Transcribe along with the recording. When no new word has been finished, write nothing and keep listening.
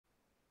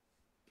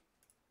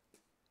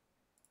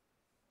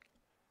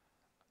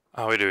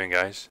How are we doing,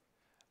 guys?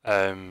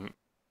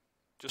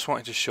 Just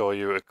wanted to show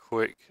you a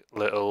quick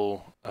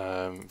little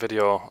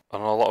video. I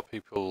know a lot of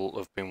people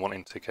have been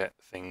wanting to get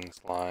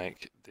things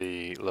like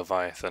the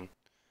Leviathan.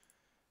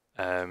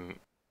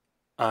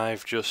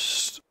 I've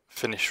just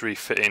finished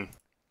refitting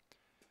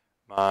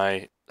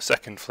my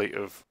second fleet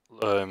of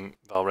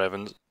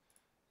valrayvns.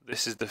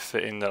 This is the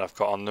fitting that I've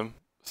got on them.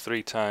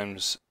 3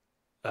 times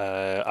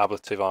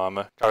ablative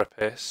armour,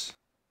 carapace,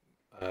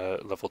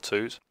 level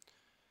 2s.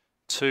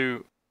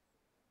 2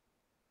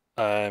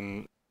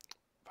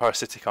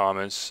 parasitic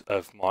armors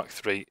of Mark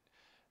 3.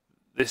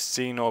 This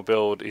Xeno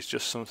build is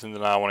just something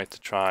that I wanted to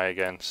try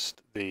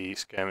against the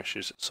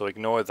skirmishers, so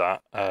ignore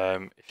that.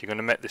 If you're going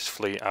to make this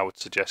fleet, I would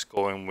suggest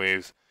going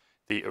with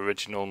the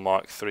original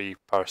Mark 3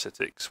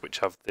 parasitics, which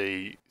have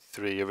the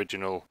 3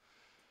 original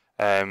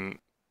weapon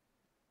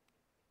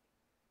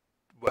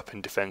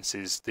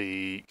defenses: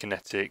 the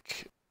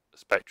kinetic,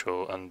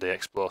 spectral, and the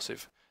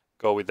explosive.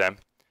 Go with them.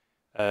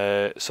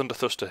 Sunder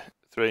Thruster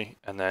 3,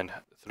 and then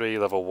 3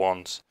 level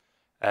 1s.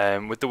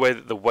 With the way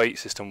that the weight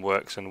system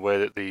works and the way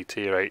that the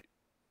tier 8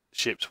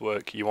 ships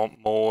work, you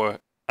want more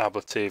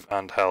ablative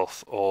and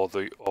health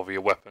over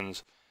your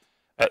weapons.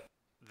 At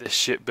this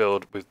ship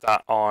build, with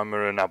that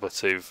armour and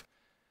ablative,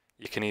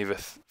 you can either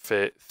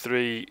fit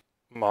 3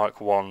 Mark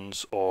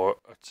 1s or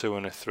a 2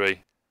 and a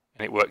 3,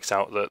 and it works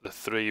out that the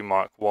 3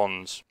 Mark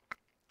 1s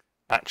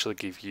actually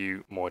give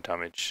you more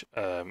damage.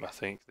 I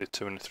think the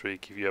 2 and the 3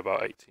 give you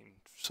about 18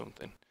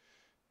 something,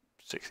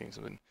 16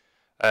 something.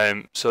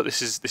 So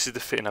this is the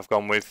fitting I've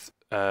gone with,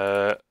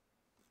 kitted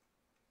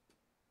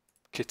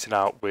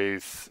out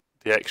with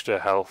the extra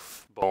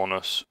health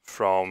bonus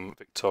from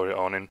Victoria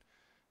Onin.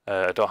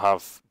 I don't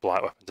have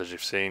blight weapons, as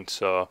you've seen,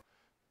 so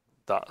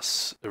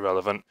that's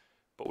irrelevant.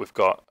 But we've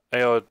got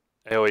AoE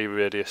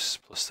radius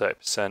plus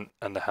 30%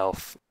 and the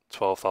health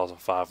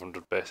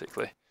 12,500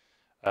 basically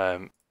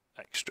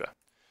extra.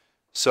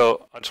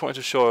 So I just wanted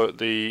to show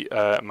the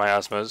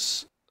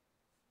miasmas,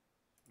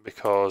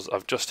 because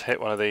I've just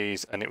hit one of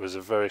these and it was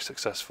a very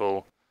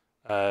successful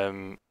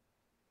run.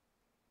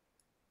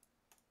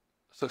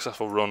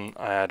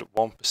 I had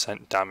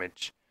 1%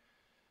 damage.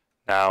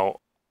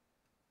 Now,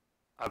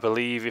 I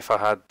believe if I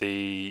had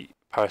the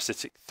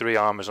parasitic 3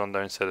 armors on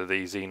there instead of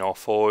the Xeno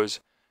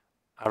 4s,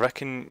 I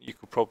reckon you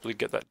could probably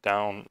get that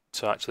down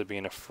to actually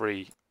being a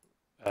free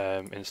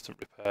instant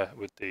repair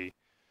with the,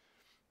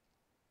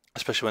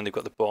 especially when they've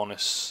got the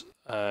bonus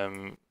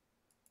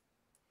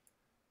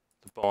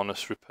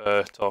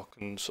repair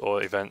tokens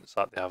or events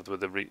that they have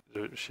with the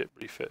ship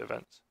refit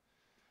events.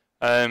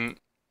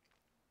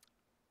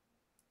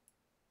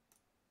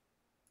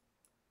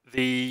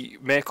 The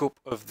makeup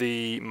of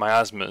the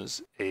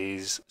miasmas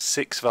is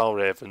 6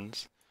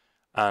 valrayvns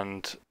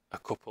and a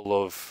couple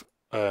of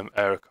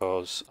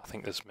Aerocores. I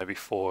think there's maybe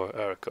 4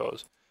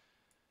 Aerocores.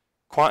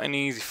 Quite an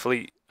easy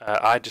fleet.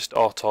 I just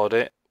autoed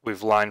it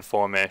with line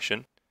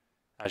formation,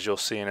 as you'll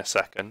see in a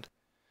second.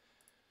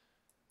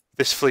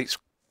 This fleet's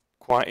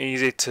quite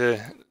easy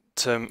to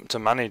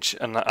manage,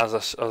 and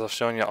as I've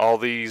shown you, all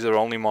these are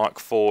only Mark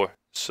 4.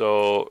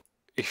 So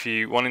if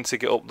you wanting to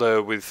get up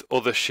there with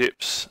other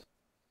ships,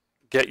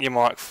 get your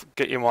Mark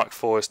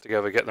 4s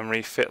together, get them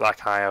refit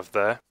like I have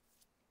there,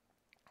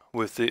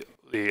 with the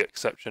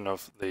exception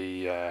of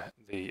the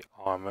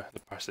armor, the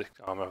parasitic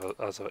armor,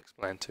 as I've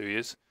explained to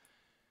you.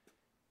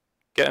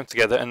 Get them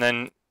together, and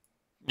then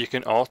you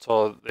can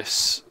auto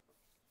this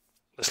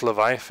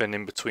Leviathan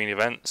in between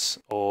events,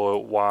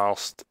 or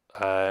whilst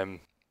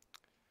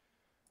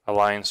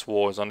Alliance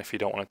War is on. If you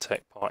don't want to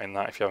take part in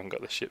that, if you haven't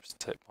got the ships to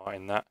take part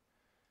in that,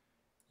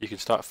 you can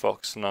start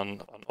focusing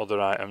on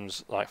other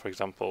items, like for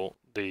example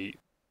the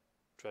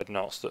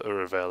dreadnoughts that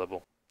are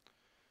available.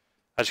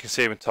 As you can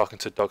see, I've been talking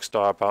to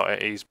Dogstar about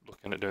it. He's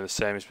looking at doing the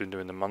same. He's been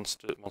doing the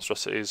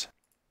monstrosities.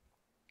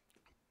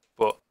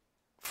 But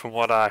from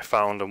what I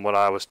found and what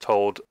I was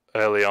told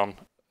early on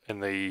in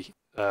the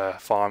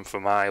farm for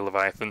my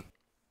Leviathan,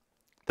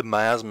 the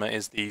miasma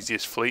is the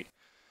easiest fleet.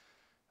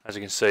 As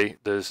you can see,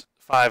 there's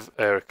 5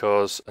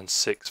 Aerocores and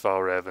 6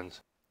 valrayvns.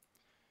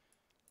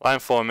 Line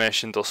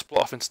formation, they'll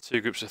split off into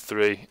 2 groups of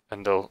 3,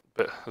 and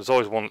there's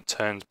always one that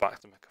turns back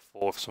to make a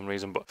 4 for some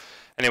reason. But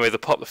anyway, they'll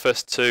pop the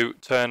first 2,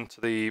 turn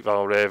to the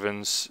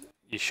valrayvns.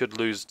 You should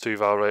lose 2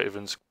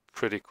 valrayvns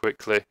pretty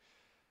quickly.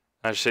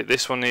 As you see,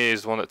 this one here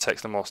is the one that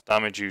takes the most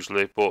damage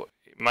usually, but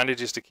it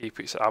manages to keep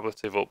its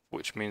ablative up,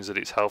 which means that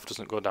its health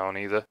doesn't go down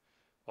either,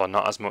 or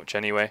not as much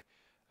anyway.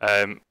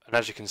 And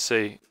as you can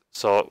see,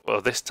 so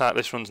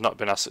this run's not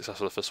been as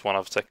successful as the first one.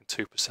 I've taken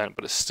 2%,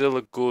 but it's still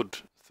a good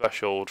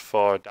threshold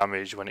for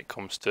damage when it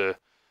comes to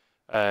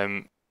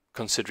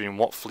considering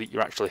what fleet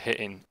you're actually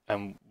hitting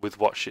and with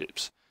what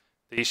ships.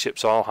 These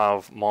ships all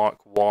have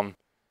Mark 1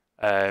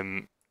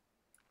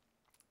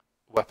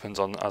 weapons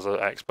on, as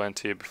I explained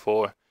to you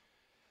before.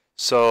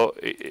 So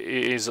it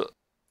is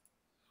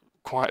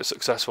quite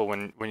successful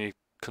when you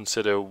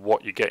consider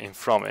what you're getting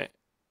from it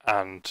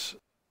and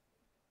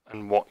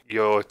what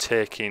you're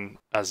taking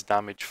as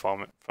damage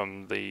from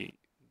the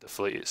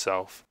fleet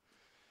itself.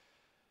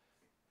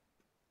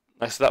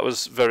 So that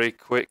was very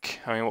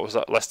quick. I mean, what was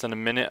that? Less than a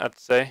minute, I'd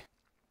say.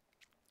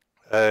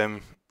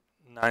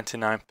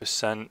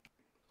 99%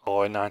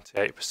 or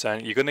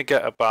 98%. You're going to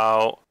get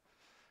about,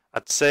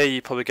 I'd say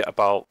you probably get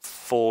about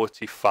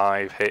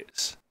 45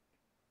 hits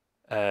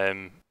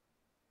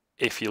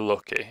if you're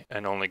lucky,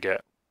 and only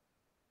get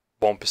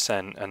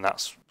 1%, and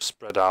that's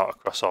spread out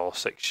across all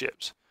 6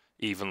 ships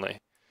evenly.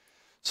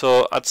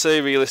 So I'd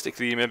say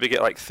realistically you maybe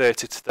get like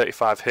 30 to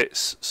 35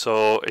 hits.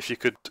 So if you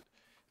could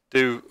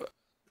do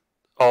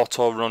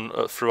auto run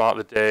throughout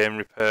the day and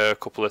repair a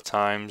couple of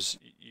times,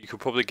 you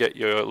could probably get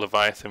your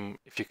Leviathan.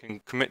 If you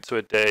can commit to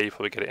a day, you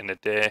probably get it in a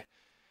day.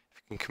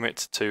 If you can commit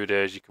to 2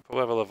 days, you could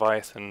probably have a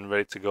Leviathan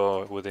ready to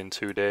go within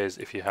 2 days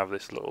if you have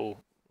this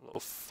little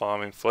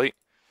farming fleet.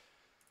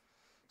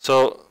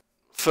 So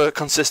for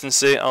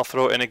consistency, I'll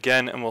throw it in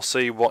again and we'll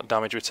see what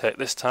damage we take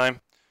this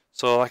time.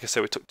 So like I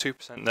said, we took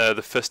 2% there.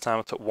 The first time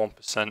I took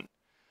 1%.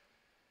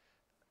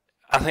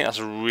 I think that's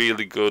a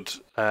really good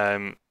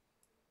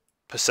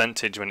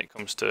percentage when it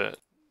comes to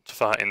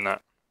fighting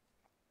that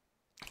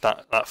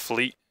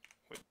fleet.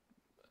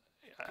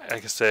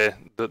 Like I say,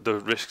 the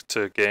risk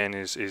to gain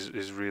is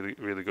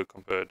really good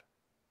compared.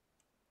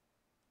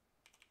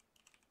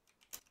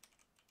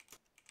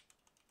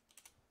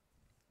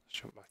 Let's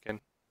jump back in.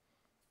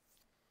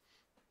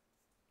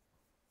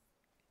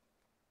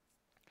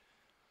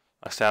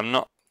 Like I say, I'm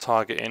not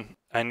targeting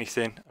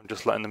anything. I'm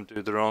just letting them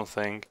do their own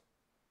thing.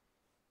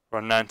 We're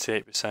on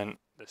 98%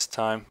 this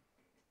time.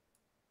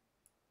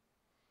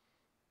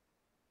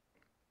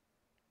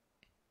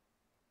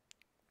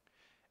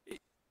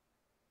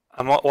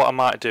 And what I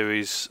might do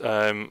is,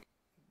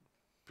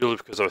 purely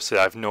because obviously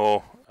I have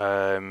no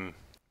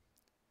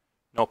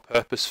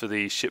purpose for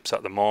these ships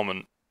at the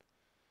moment.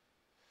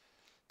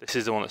 This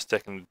is the one that's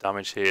taking the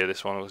damage here.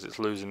 This one, because it's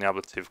losing the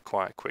ablative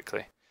quite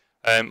quickly.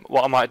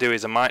 What I might do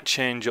is I might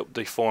change up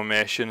the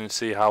formation and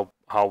see how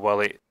well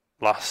it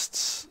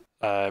lasts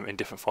in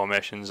different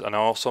formations, and I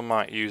also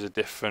might use a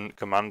different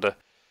commander.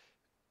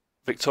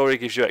 Victoria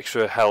gives you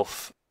extra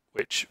health,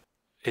 which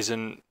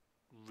isn't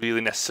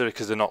really necessary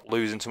because they're not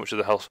losing too much of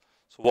the health.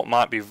 So what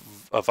might be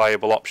a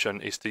viable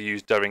option is to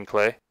use Derrin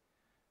Clay,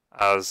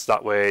 as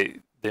that way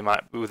they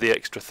might, with the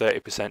extra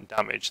 30%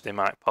 damage, they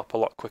might pop a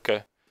lot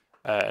quicker,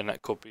 and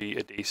that could be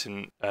a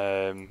decent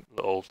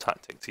little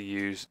tactic to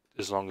use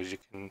as long as you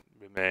can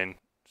remain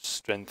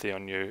strengthy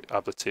on your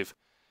ablative.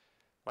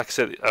 Like I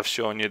said, I've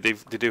shown you they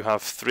do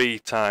have 3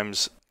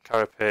 times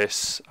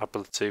carapace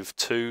ablative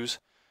 2s,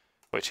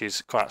 which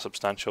is quite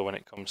substantial when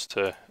it comes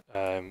to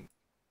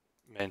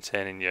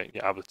maintaining your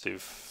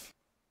ablative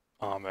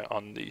armour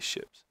on these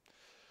ships.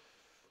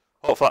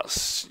 Hope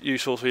that's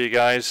useful for you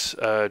guys,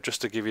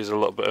 just to give you a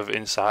little bit of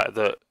insight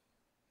that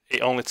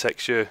it only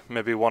takes you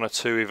maybe 1 or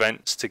 2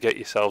 events to get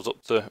yourselves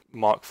up to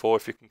Mark 4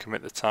 if you can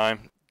commit the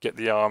time, get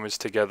the armours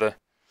together.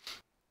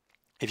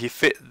 If you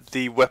fit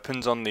the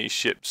weapons on these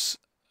ships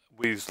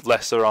with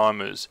lesser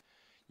armours,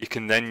 you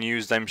can then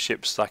use them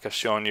ships like I've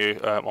shown you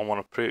on one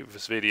of the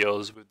previous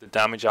videos with the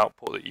damage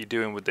output that you're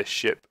doing with this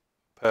ship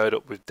paired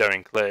up with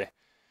Derrin Clay.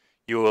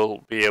 You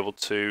will be able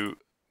to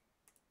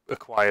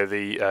acquire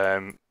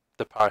the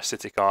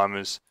parasitic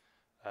armours.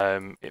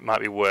 It might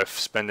be worth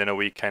spending a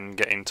weekend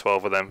getting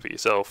 12 of them for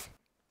yourself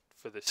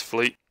for this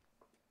fleet.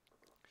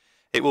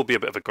 It will be a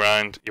bit of a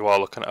grind. You are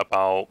looking at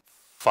about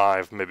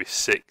 5, maybe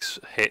 6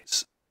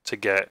 hits to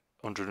get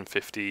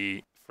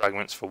 150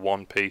 fragments for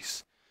 1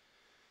 piece.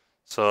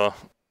 So,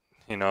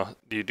 you know,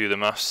 you do the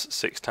maths,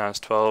 6 times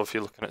 12,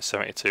 you're looking at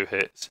 72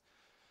 hits.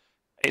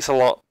 It's a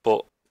lot,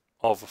 but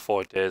over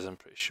 4 days I'm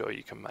pretty sure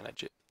you can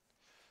manage it.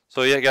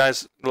 So yeah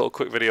guys, a little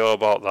quick video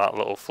about that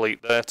little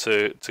fleet there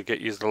to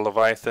get you the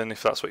Leviathan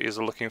if that's what you're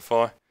looking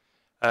for.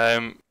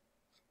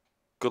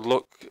 Good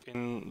luck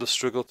in the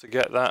struggle to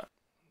get that.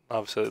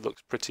 Obviously it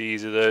looks pretty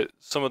easy there.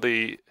 Some of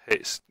the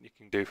hits you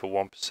can do for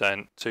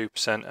 1%,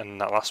 2%,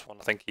 and that last one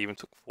I think even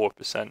took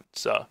 4%.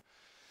 So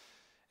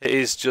it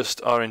is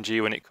just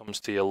RNG when it comes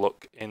to your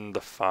luck in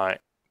the fight,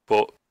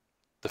 but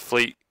the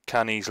fleet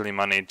can easily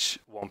manage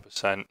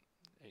 1%.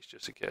 It's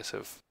just a case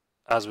of,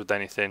 as with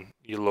anything,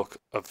 you luck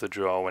of the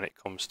draw when it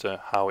comes to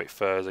how it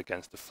fares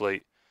against the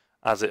fleet,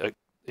 as it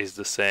is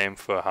the same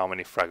for how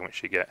many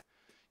fragments you get.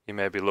 You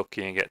may be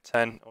lucky and get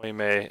 10, or you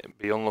may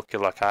be unlucky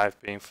like I've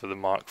been for the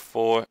Mark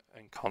 4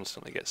 and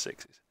constantly get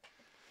 6s.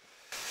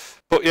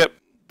 But yep,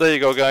 there you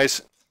go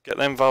guys. Get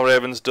them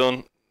valrayvns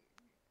done.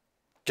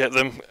 Get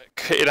them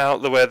kitted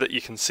out the way that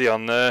you can see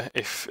on there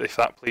if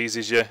that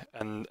pleases you,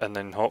 and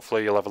then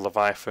hopefully you'll have a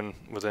Leviathan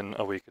within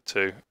a week or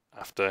 2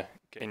 after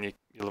getting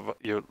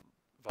your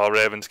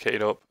valrayvns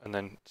kitted up and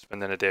then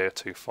spending a day or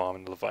 2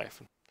 farming the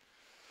Leviathan.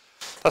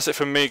 That's it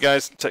from me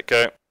guys, take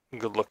care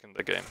and good luck in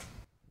the game.